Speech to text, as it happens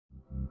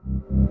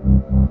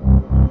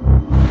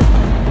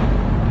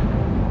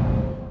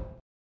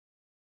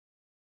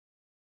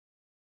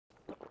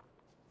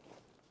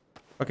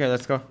Okay,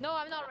 let's go. No,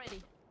 I'm not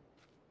ready.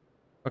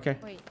 Okay.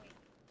 Wait.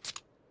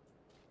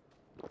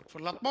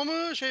 Fırlatma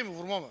mı şey mi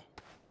vurma mı?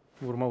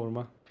 Vurma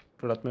vurma.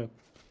 Fırlatma yok.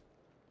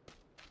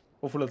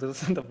 O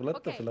fırlatırsan da fırlat da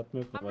Okay, fırlatma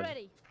yok. I'm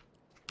ready.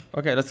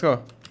 Okay, let's go.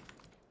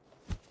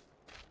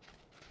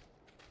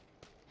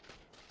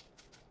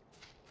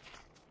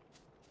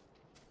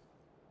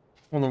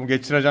 Oğlum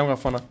geçireceğim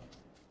kafana.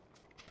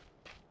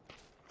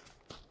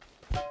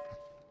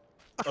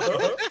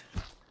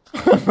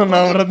 Ne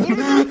avradın?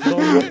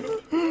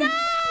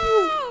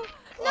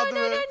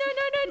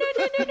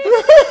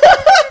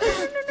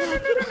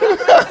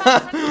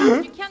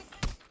 You can't.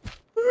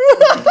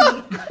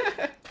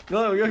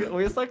 Yok o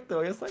yasaktı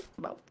o yasak.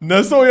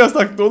 Nasıl o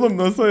yasaktı oğlum?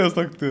 Nasıl o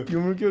yasaktı?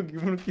 Yumruk yok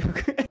yumruk yok.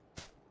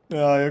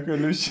 Ya yok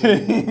öyle bir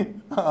şey.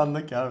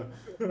 Anlık abi.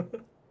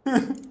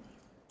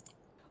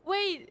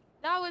 Wait,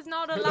 that was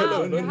not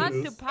allowed. You had to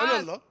Helal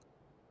pass. lan.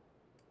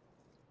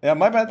 Ya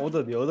my bad. O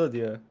da diyor o da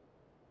diyor.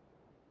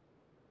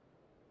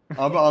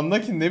 Abi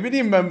anla ki ne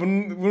bileyim ben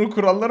bunun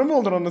kuralları mı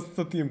olur anasını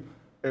satayım.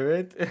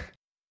 Evet.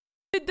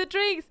 The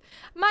drinks.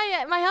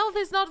 My health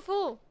is not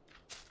full.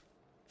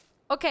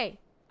 Okay,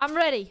 I'm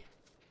ready.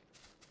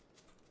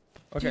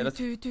 Okay, let's...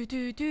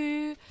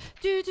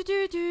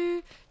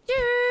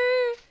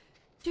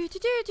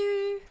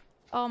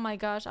 Oh my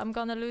gosh, I'm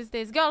gonna lose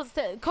this. Girls,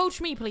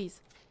 coach me,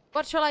 please.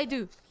 What shall I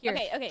do? Here.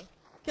 Okay, okay.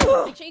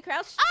 Make sure you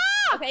crouch.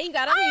 Ah! Okay, you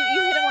got him.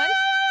 You hit him once.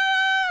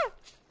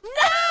 No!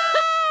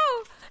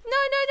 No,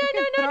 no, no,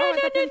 no, no, no, no,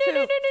 no, no, no,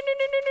 no, no,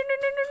 no,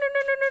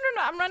 no, no, no,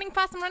 no, I'm running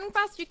fast, I'm running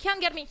fast. You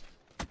can't get me.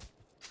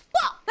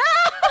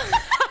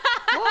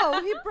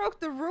 Whoa, he broke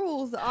the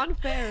rules.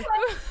 Unfair.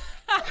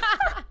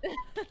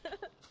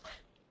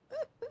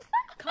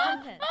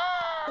 Content.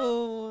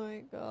 Oh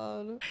my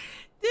god.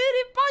 Dude,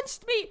 he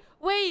punched me.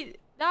 Wait,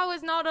 that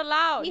was not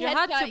allowed. He You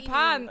had headshot to you.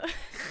 pan.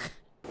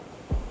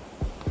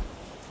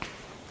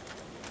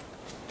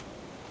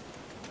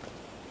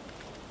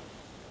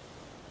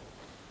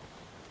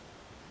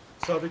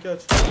 Sağdaki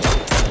aç.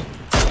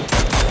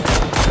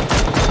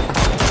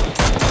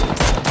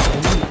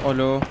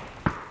 Alo.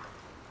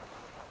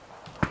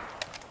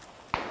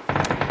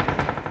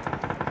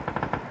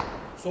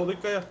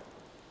 Soldaki kaya.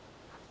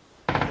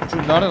 Şu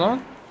nerede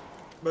lan?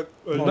 Bak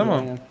öldü. Orada mı?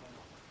 Aynen.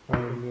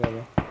 Öyle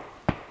galiba.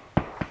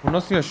 Bu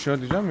nasıl yaşıyor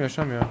diyeceğim,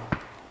 yaşamıyor.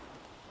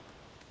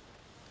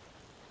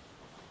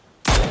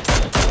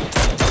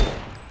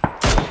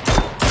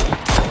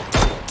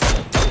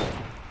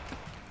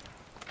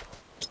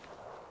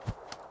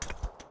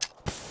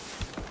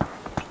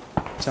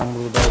 Sen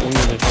burada daha 17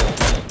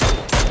 yaşındasın.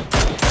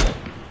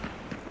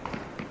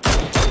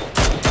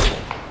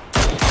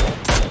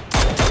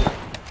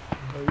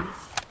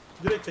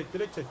 Direkt çek,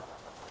 direkt çek.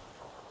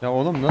 Ya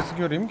oğlum nasıl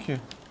göreyim ki?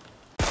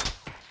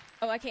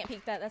 Oh, I can't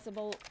peek that. That's a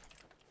bolt.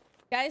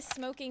 Guy's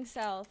smoking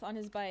south on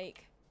his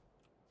bike.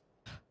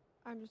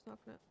 I'm just not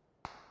gonna.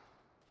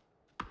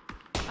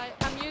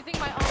 I'm using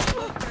my own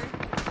booster.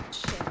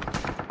 Shit.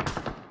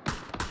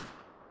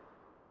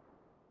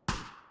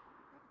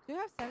 Do you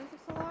have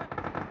 76 a lot?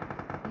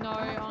 No,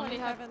 I only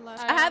have. 27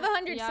 left. I have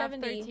Yeah,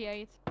 170.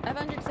 38. I have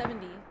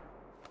 170.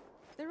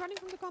 They're running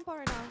from the compound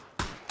right now.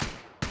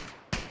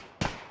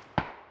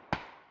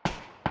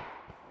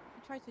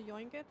 I tried to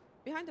yoink it.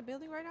 Behind the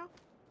building right now.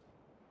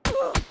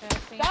 Yeah, I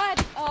think. God!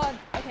 Oh,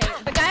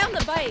 okay. The guy on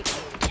the bike.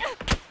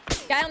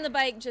 Guy on the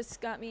bike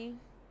just got me.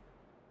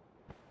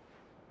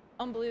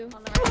 On blue.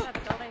 On the right side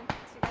of the building.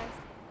 See you guys.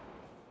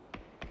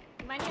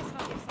 You might need to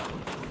smoke yourself.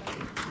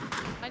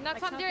 And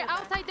that's Like, on there, smoke it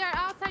outside there,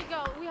 outside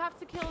go. We have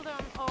to kill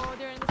them. Oh,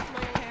 they're in the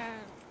smoke.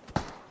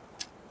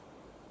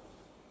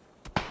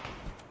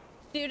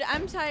 Dude,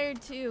 I'm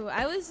tired too.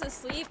 I was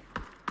asleep.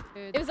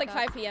 Dude, It was like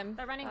that's- 5 p.m.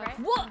 They're running right.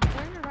 What?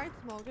 They're in the right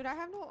smoke. Dude, I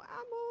have no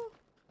ammo.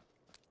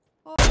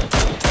 Oh.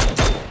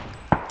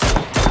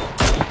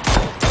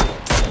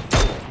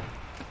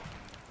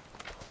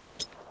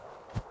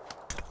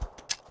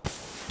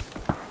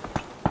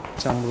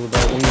 Sen burada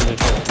daha 17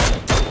 yaşındasın.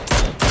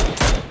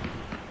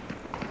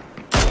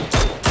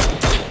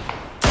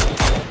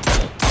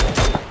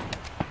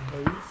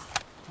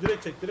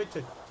 Direkt çek, direkt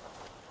çek.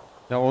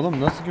 Ya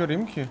oğlum nasıl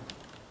göreyim ki?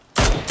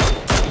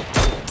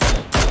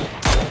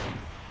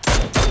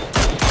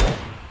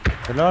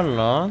 Helal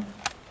lan.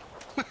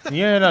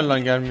 Niye helal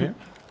lan gelmiyor?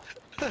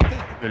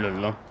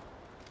 Helal lan.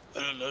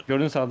 Helal lan.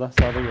 Gördün sağda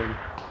gördüm.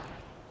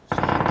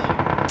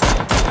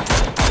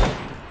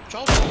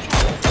 Çal çal çal.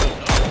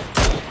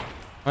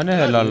 Hani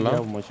helal Ya lan?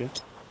 bu maçı.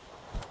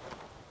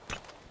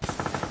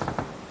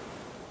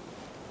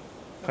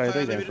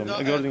 Kaydaydı en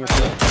sonunda. Gördün ya.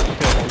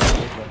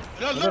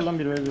 Helal Helal lan. lan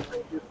 1v1.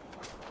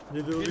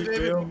 Lidl'lik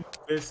Bir Beyam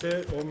vs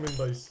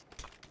 10000'dayız.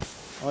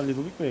 Aa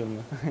Lidl'lik mi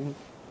yayınla?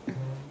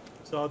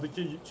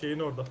 Sağdaki şeyin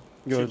orada.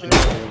 Gördüm.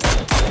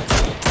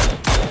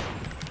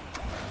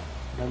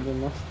 Ben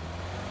de lan.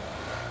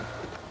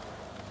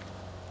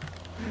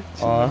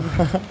 Aa.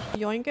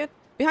 Yoink it.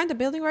 Behind the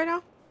building right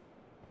now.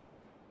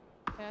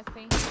 Yeah, I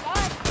think. God!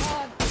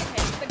 Oh, okay.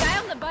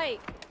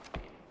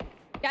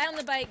 bike. Guy on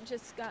the bike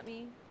just got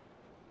me.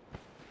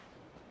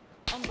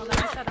 On the other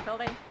side of the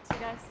building. See you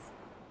guys.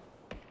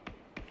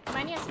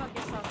 Mind you smoke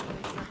yourself,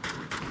 Lisa.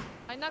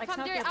 I knocked Like, on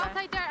smoke there, your back.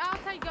 outside there,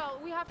 outside girl.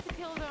 We have to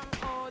kill them.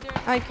 Oh,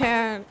 they're... I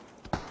can't.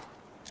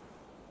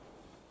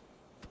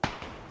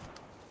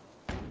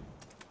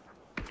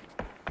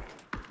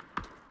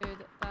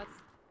 Dude, that's...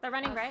 They're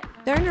running right.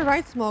 They're in the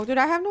right smoke. Dude,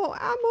 I have no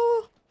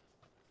ammo.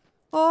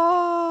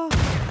 Oh.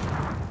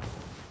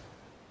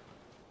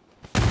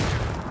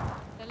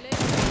 The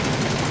little...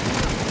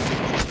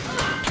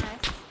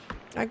 Nice.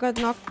 I got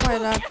knocked by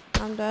that.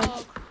 I'm dead.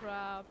 Oh,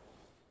 crap.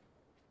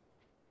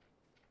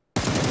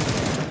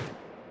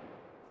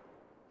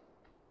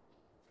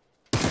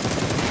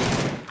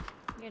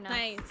 You're nuts.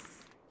 Nice.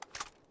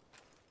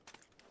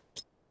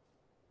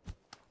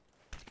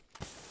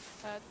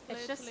 That's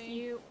It's just literally-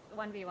 you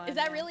 1v1. Is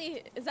that yeah.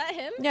 really? Is that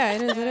him? Yeah,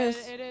 it is. It Yeah,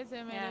 is. It is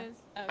him, Yeah. it is.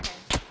 Okay.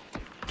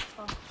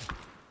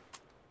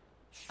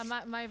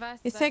 My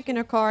vest He's is taking a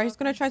actually car. He's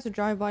gonna broken. try to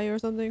drive by you or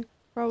something.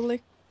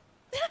 Probably.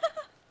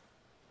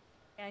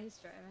 Yeah, he's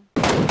driving.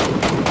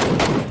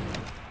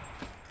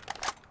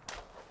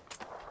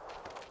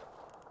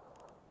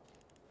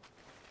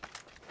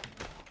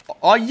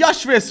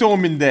 Ayyaş vs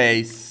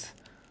 10000days.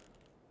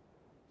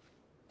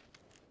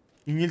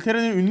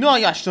 İngiltere'nin ünlü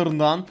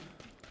ayyaşlarından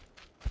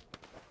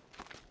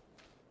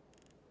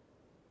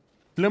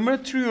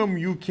Planetarium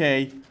UK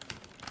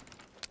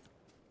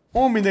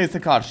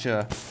 10000days'e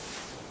karşı.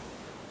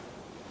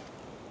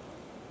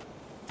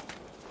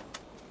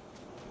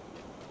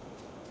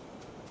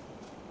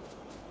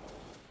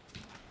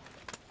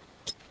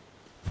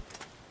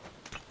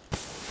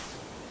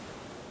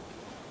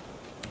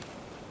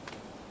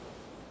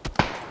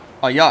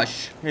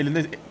 Ayyaş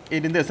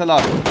elinde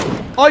eseler.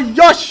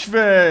 Ayyaş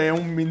ve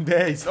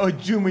 10000days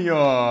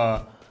acımıyor.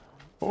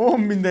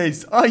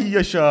 10000days ay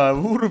yaşa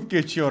vurup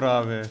geçiyor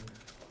abi.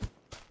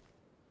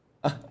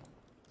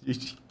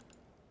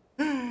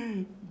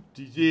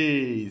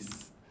 GG's.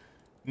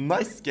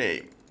 Nice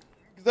game.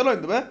 Güzel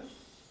oyundu be.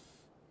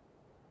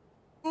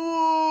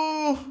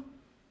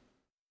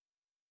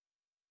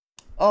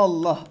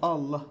 Allah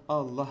Allah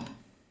Allah.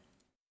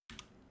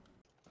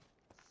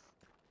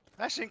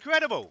 That's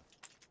incredible.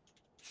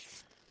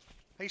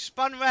 He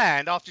spun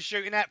round after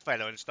shooting that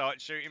fella and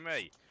started shooting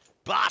me.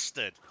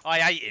 Bastard! I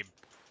hate him.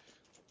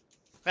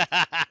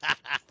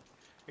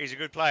 He's a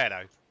good player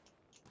though.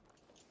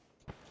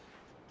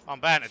 I'm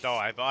bound to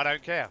die, but I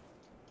don't care.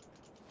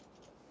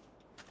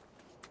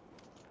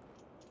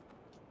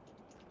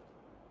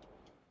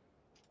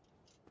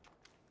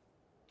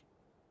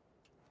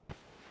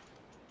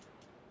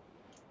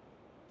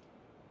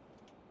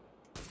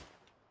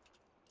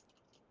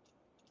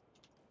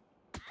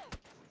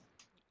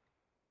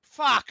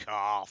 Fuck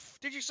off!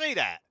 Did you see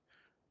that?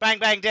 Bang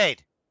bang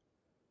dead.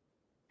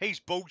 He's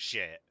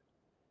bullshit.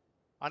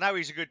 I know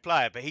he's a good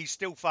player, but he's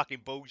still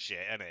fucking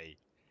bullshit, isn't he?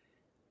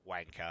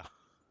 Wanker.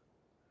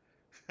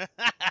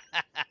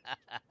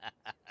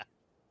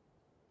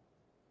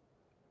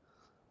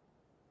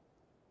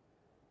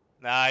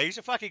 No, he's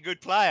a fucking good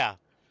player.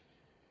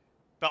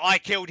 But I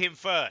killed him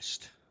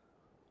first.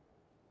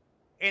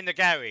 In the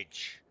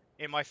garage.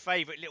 In my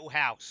favourite little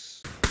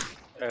house.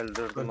 Ben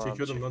Öldürdüm abi.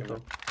 çekiyordum lan çekimi.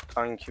 tam.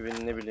 Kanki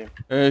ben ne bileyim.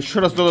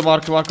 Şurası dolu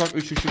markı var bak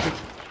 3 3 3 3.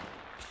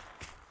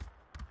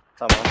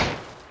 Tamam.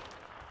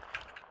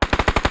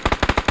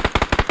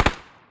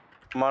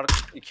 Mark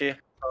 2.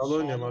 Sağlı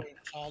oynuyor Mark.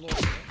 Sağlı oynuyor.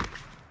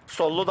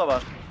 Sollu da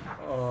var.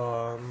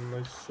 Aa,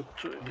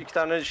 nice. 2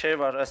 tane şey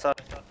var. Eser.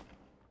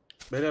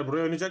 Beyler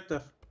buraya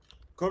oynayacaklar.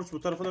 Korps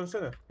bu tarafa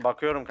dönsene.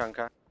 Bakıyorum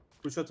kanka.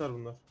 Kuş atar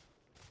bunlar.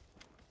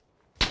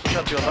 Kuş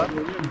atıyorlar.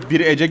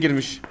 Biri Ece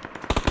girmiş.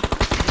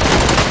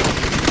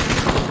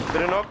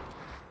 Biri nok.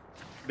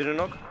 Biri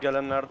nok.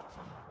 Gelenler.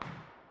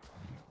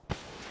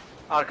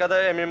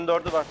 Arkada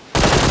M24'ü var.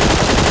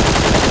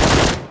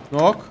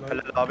 Nok.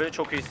 Helal abi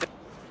çok iyisin.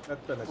 Hep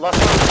ben et.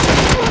 Last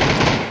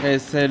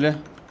ES'li.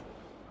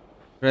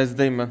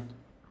 Rezdeyim ben.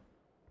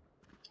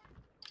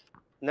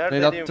 Nerede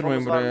Raid dediğim attırmayın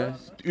infomuz var buraya. mı?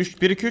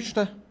 1 2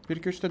 3'te. 1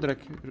 2 3'te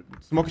direkt.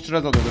 Smoke için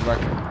rez alıyordur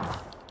belki.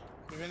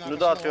 Kulübenin Bunu arkasında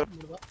da var, atıyorum.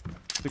 Burada.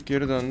 Tık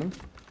geri döndüm.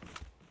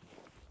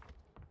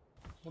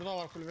 Burada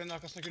var kulübenin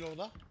arkasındaki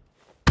lovda.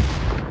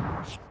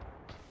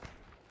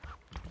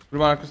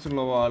 Kurban arkası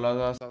low hala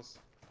daha.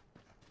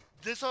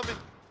 This abi.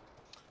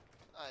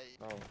 Ay.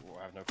 Oh,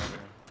 I have no cover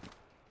here.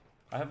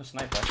 I have a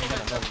sniper. I can get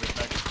a knock with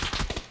back.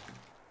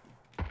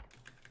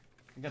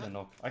 I can get a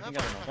knock. I can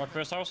get a knock. Knock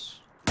first house.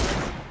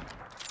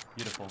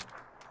 Beautiful.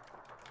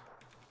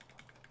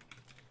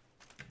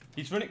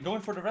 He's running,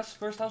 going for the rest.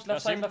 First house,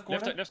 left side, left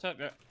corner. Left side,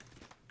 yeah.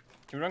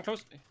 Can we run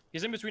close?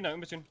 He's in between now, in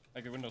between.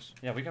 Like the windows.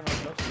 Yeah, we can run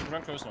close. We can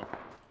run close now.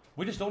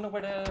 We just don't know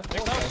where the Next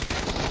fourth house.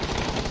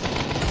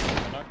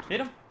 is. Knocked. Hit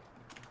him.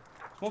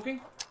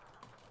 Smoking.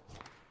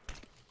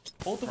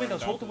 Hold the windows.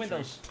 down Hold the to the tree.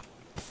 windows.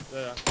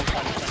 Yeah.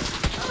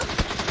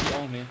 Fine. He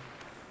owned me.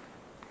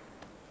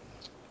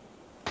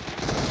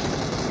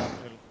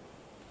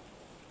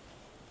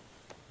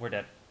 We're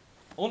dead.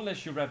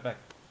 Unless you rev back.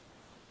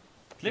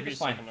 Clip is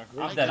fine. Knock.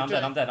 I'm dead.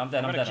 I'm dead.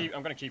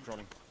 I'm gonna keep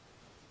rolling.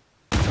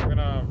 I'm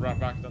gonna wrap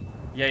back then.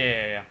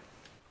 Yeah.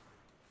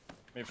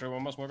 Maybe throw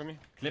one more smoke on me.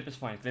 Clip is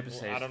fine. Clip is I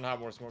safe. don't have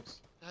more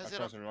smokes.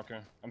 Okay.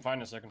 I'm fine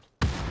in a second.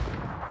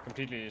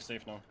 Completely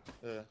safe now.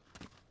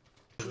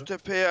 Şu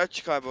tepeye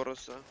açık abi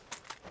orası.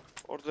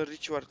 Orada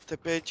Rich var.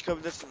 Tepeye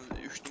çıkabilirsiniz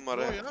 3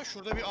 numaraya. Ya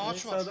şurada bir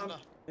ağaç var şurada.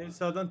 En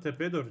sağdan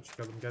tepeye doğru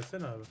çıkalım.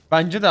 Gelsene abi.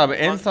 Bence de abi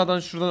en sağdan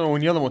şuradan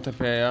oynayalım o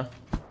tepeye ya.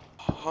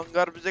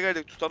 Hangar bize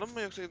geldik, tutalım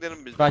mı yoksa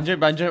gidelim biz?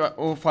 Bence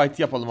o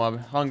fight'ı yapalım abi.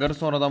 Hangarı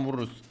sonradan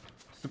vururuz.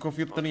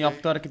 Scofield'ların Okey.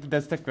 yaptığı hareketi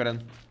destek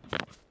verelim.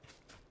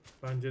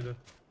 Bence de.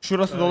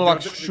 Şurası dolu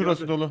bak, gördüm,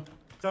 şurası gördüm. dolu.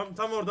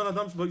 Tam oradan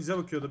adam bize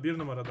bakıyordu 1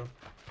 numaradan.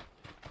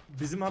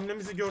 Bizim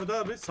hamlemizi gördü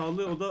abi.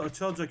 Sağlığı o da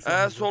açı alacak şu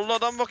an. Solda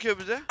adam bakıyor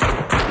bize.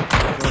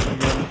 Gördüm.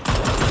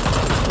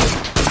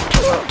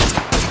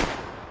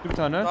 Bir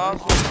tane. Daha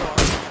solda var.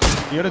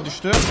 Diğeri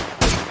düştü.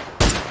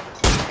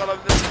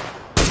 Kalabilir.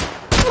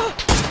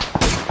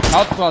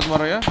 Alt lazım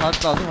oraya.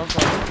 Alt lazım.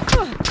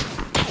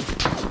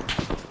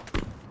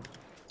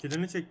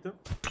 Kilini çektim.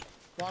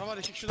 Var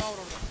 2 kişi daha var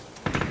orada.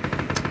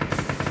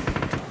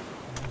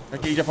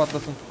 Belki iyice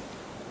patlasın.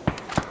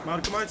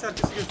 Markım aç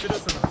herkesi gösteriyor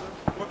sana.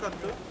 Bak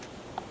attı.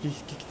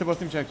 Kiti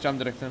basayım çekeceğim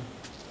direkt seni.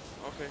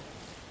 Okey.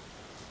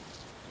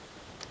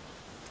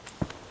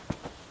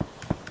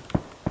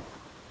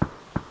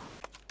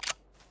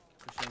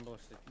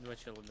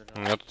 У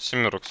меня тут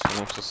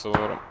 7 со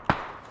СВРом.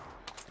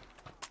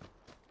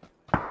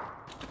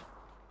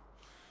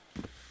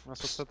 У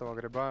нас вот с этого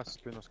гриба в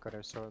спину,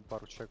 скорее всего,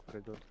 пару человек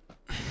придет.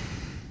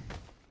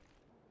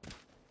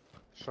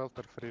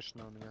 Шелтер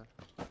фришный у меня.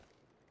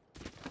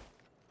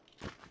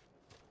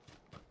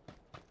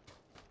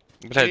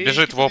 Блять,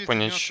 бежит в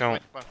опене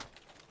еще.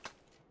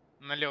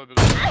 Налево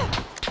бегу.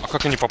 А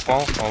как я не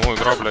попал? Алло,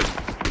 игра, блять.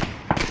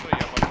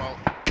 Я попал.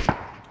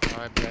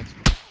 Ай, блять.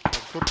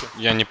 Турки.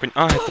 Я не понял.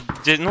 А, это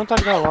где? Ну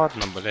тогда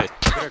ладно, блять.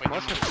 Грег,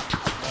 можешь?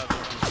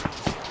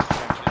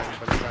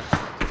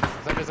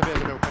 Забей,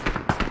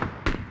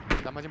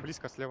 уходи. Там один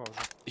близко слева уже.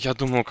 Я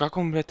думал, как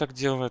он, блять, так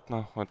делает,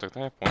 нахуй.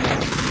 Тогда я понял.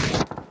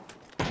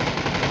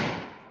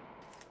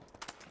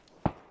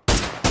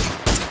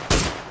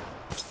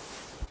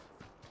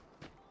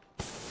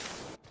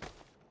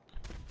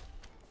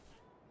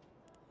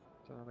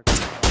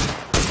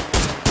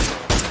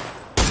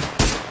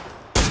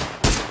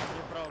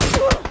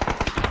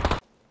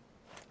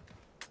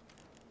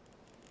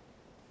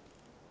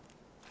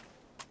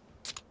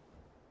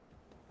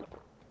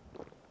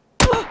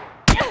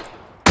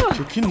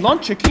 Çekin lan,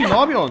 çekin, ne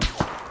yapıyorsun?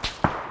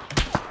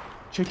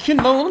 Çekin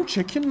lan oğlum,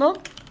 çekin lan.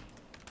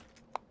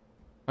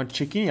 Hani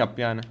çekin yap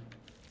yani.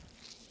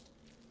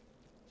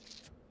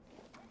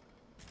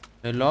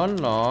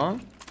 Helal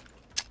lan.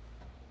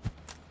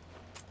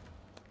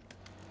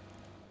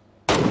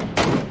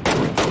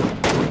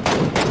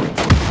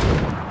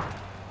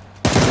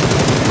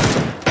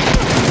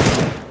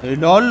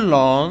 Helal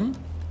lan.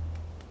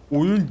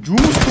 Oyuncu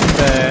musun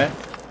be?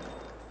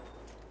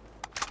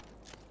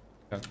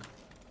 Bak.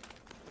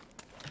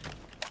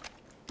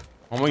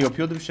 Ama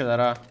yapıyordu bir şeyler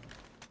ha.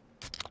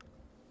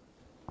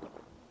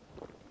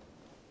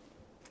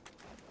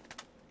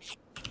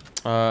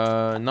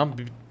 Lan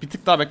bir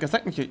tık daha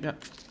beklesek mi ki? Ya,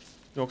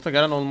 yoksa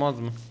gelen olmaz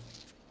mı?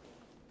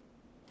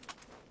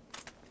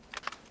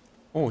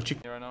 Oo çık.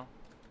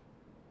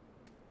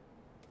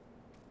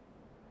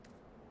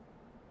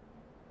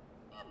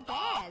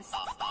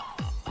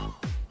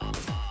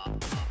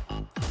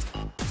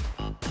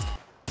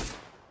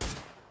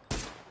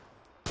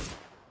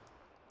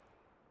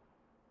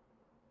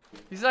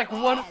 He's like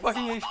 1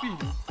 fucking HP,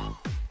 dude.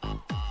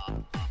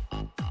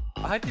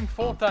 I hit him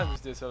 4 times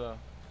with this alone.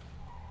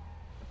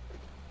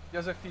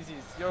 Yo,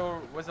 Zofizis.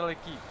 Yo, Wesley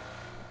Keep.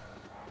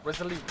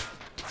 Wesley.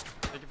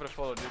 Thank you for the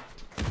follow, dude.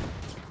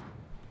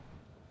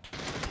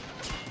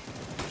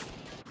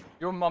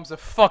 Your mom's a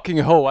fucking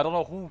hoe. I don't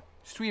know who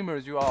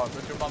streamers you are,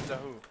 but your mom's a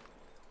hoe.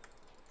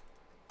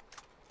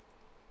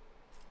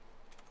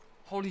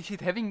 Holy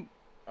shit, having...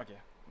 Okay,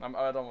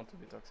 I don't want to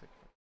be toxic.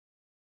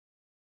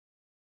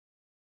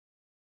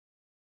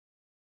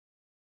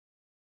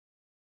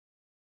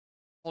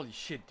 Holy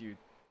shit, dude.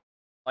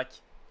 Like,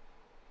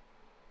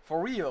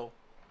 for real.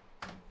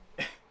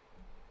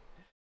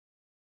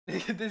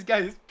 This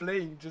guy is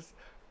playing just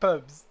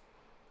pubs.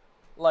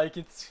 Like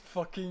it's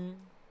fucking...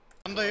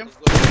 Andayım.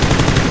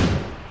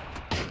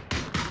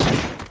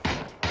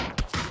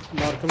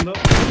 Markımda.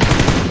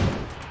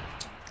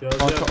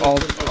 Kanka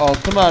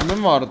 6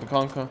 mermim vardı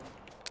kanka.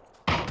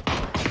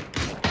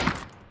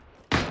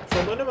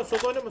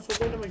 Solda oynama.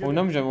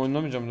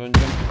 Oynamayacağım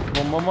döneceğim.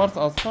 Bombam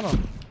varsa atsana.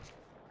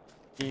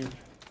 İyi.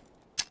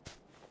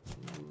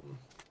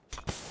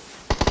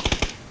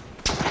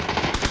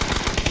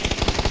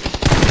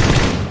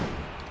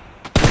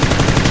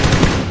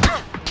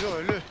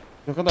 Ölü.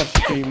 Ne kadar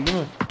şikayım değil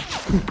mi?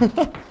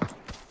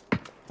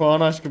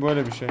 Puan aşkı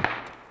böyle bir şey.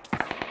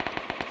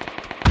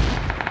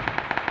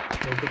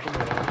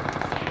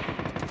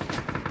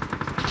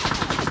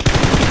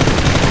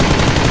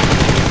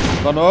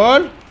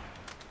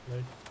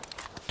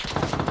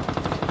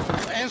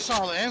 En en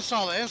sağlı, en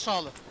sağlı, en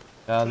sağlı.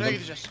 Geldim. Buraya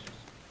gideceğiz.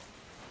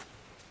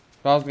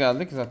 Gaz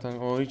geldi ki zaten.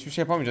 O hiçbir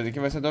şey yapamayacağız.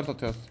 2 vs 4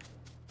 atıyoruz.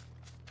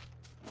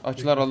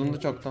 Açılar alındı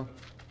çoktan.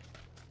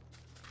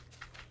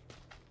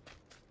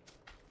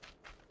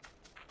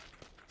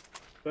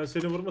 Ben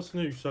seni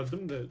vurmasına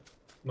yükseldim de.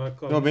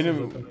 Yo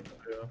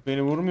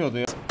beni vurmuyordu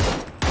ya.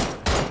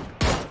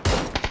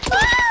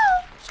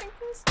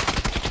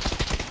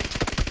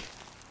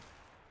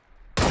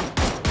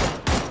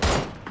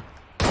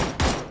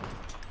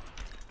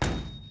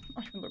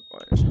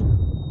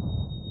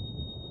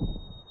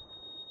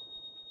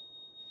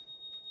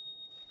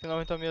 Genau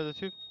hinter mir der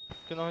Typ.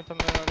 Genau hinter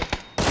mir einer.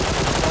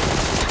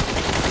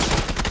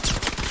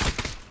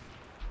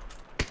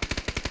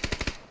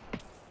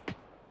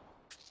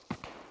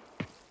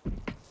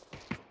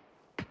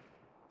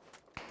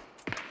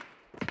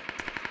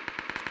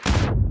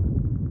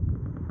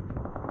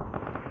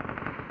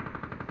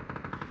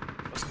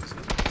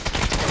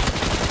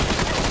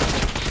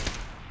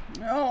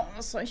 Ja,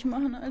 was soll ich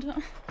machen, Alter?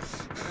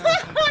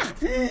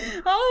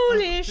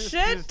 Holy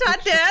shit,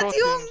 hat der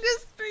die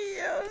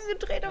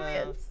umgedreht am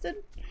Instant.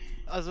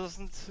 Also es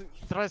sind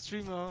 3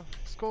 Streamer.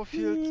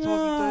 Schofield, 1000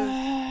 Days.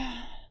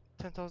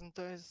 10.000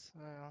 Days.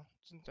 Naja,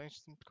 sind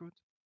eigentlich gut.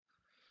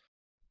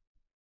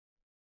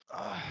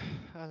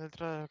 Alle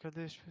 3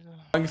 AKD-Spieler.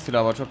 Hangi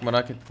silah var çok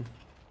merak ettim.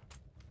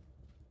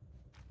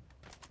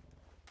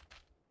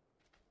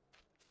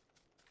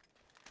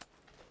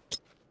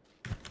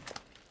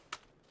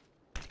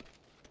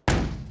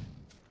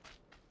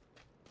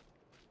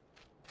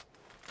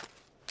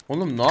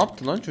 Oğlum ne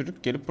yaptı lan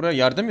çocuk? Gelip buraya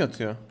yerde mi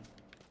yatıyor?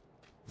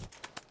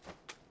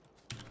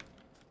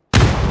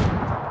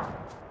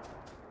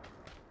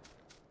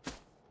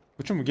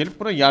 Koçum gelip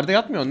buraya yerde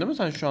yatmıyorsun değil mi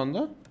sen şu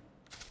anda?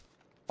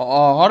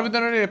 Aa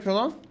harbiden öyle yapıyor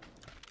lan.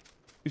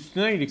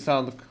 Üstüne iyilik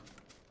sağlık.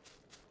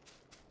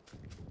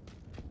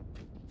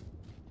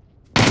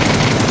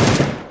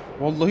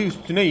 Vallahi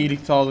üstüne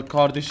iyilik sağlık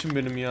kardeşim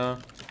benim ya.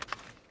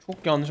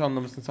 Çok yanlış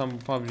anlamışsın sen bu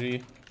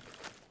Pubg'yi.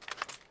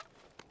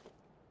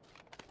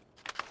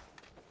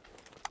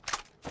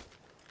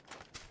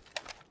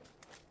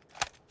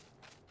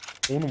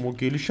 Oğlum o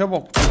gelişe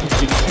bak.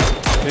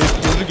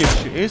 E-sporcu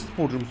gelişi.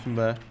 E-sporcu musun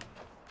be?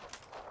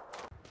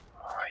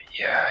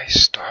 Yeah, he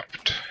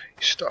stopped.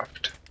 He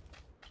stopped.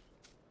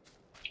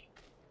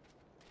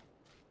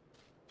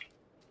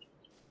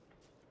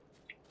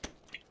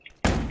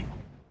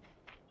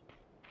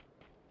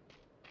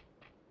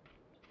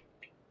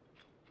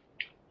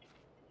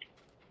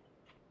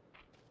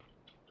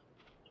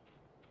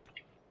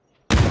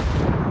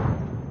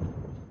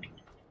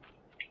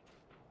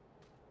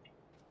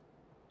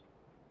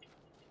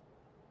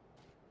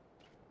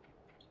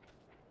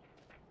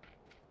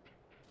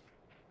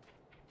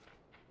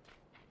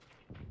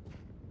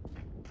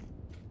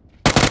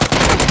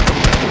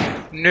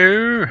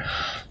 No!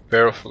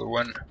 Barrel for the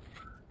win.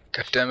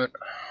 God damn it.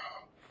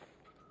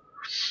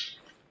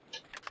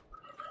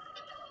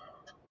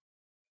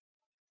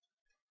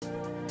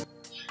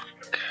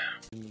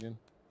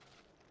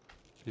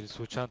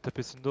 Birisi uçağın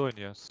tepesinde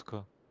oynuyor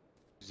Sko.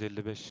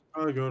 155.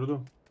 Ha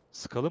gördüm.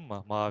 Sıkalım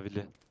mı?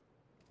 Mavili.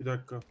 Bir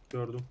dakika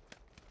gördüm.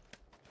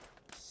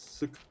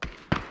 Sık.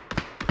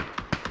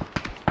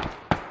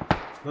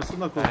 Nasıl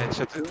nakol?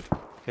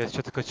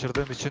 Headshot'ı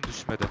kaçırdığım için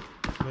düşmedi.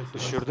 Neyse,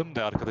 Düşürdüm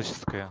de arkadaşı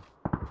sıkıyor.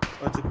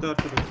 Açıkta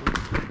arkadaşım.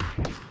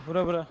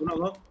 Bura. Bu ne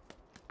lan?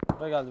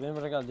 Bura geldi, benim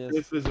bura geldi. Yes.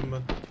 Nefresim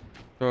ben.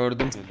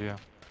 Gördüm. Geliyor.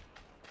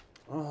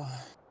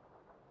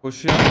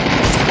 Koşuyor.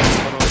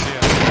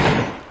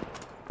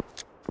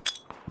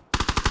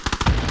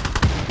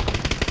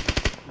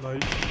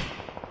 Nice.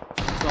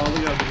 Sağlı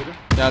geldi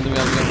biri. Geldim.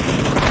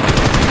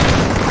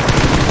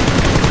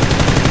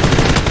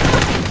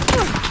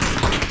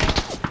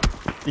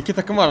 İki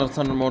takım var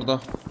sanırım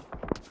orada.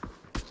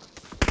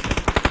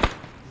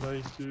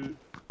 Nice.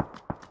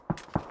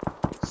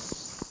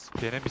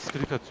 Gene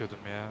misklik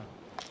atıyordum ya.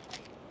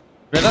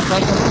 Vedat ben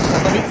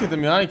sana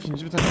bitirdim ya.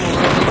 İkinci bir takım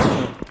olarak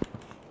bitirdim.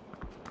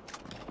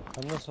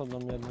 Ben nasıl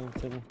oldum yerden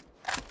bitirdim.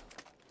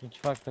 İki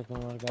farklı takım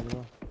var galiba.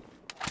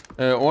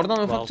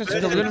 Oradan ufakça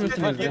çıkabilir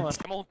misiniz?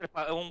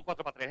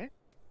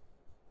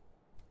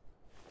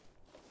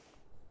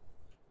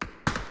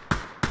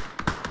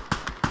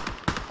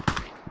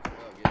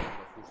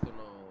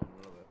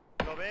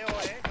 Lo veo,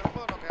 no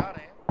puedo noquear,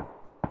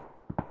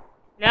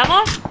 ¿Le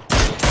damos?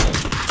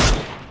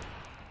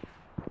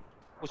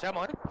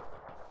 Puseamos,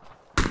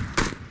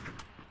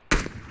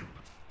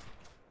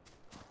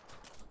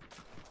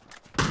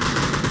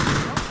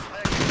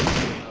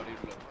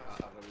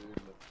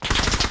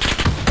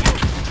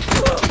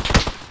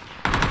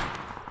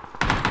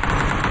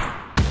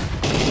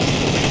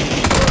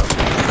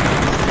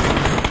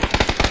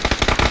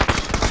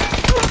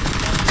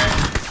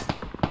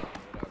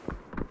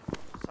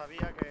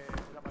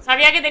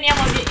 Sabía que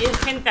teníamos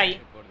gente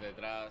ahí.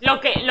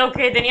 Lo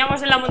que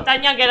teníamos en la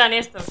montaña que eran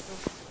estos.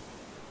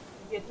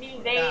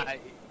 10.000 days.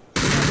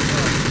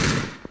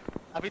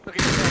 ¿Has visto que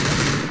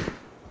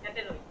Ya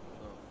te doy.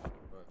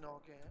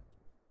 No, ¿qué?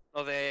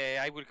 Lo de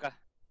I will call.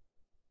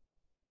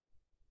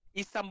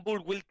 Istanbul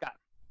Wildcat.